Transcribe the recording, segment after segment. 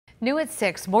New at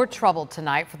 6, more trouble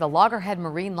tonight for the Loggerhead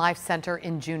Marinelife Center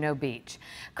in Juno Beach.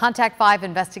 Contact 5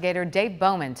 investigator Dave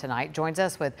Bowman tonight joins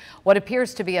us with what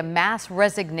appears to be a mass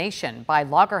resignation by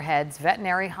Loggerhead's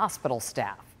veterinary hospital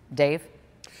staff. Dave?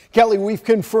 Kelly, we've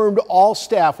confirmed all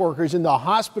staff workers in the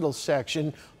hospital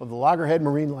section of the Loggerhead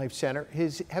Marinelife Center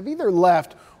have either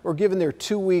left or given their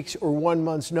 2 weeks or 1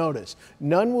 month's notice.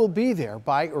 None will be there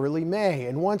by early May.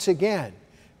 And once again,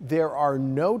 there are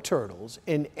no turtles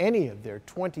in any of their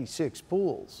 26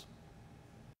 pools.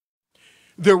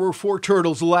 There were 4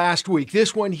 turtles last week.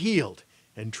 This one healed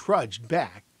and trudged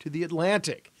back to the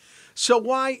Atlantic. So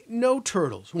why no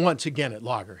turtles once again at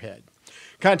Loggerhead?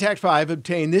 Contact 5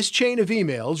 obtained this chain of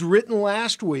emails written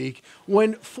last week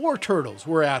when 4 turtles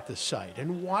were at the site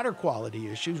and water quality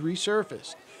issues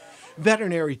resurfaced.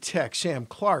 Veterinary tech Sam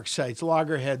Clark cites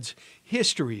Loggerhead's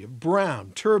history of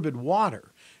brown, turbid water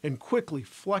and quickly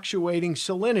fluctuating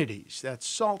salinities, that's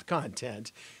salt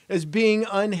content, as being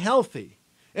unhealthy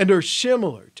and are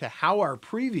similar to how our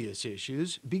previous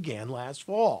issues began last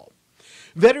fall.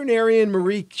 Veterinarian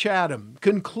Marie Chatham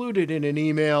concluded in an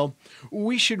email,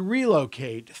 "We should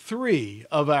relocate 3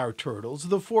 of our turtles.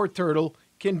 The 4th turtle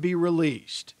can be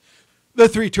released." The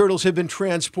 3 turtles have been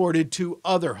transported to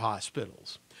other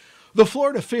hospitals. The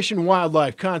Florida Fish and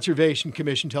Wildlife Conservation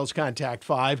Commission tells Contact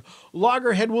 5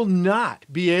 Loggerhead will not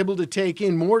be able to take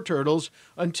in more turtles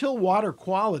until water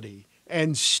quality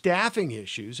and staffing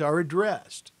issues are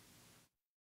addressed.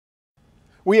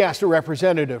 We asked a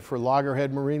representative for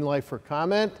Loggerhead Marinelife for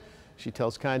comment. She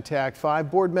tells Contact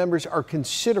 5 board members are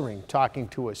considering talking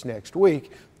to us next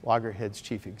week. Loggerhead's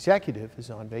chief executive is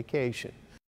on vacation.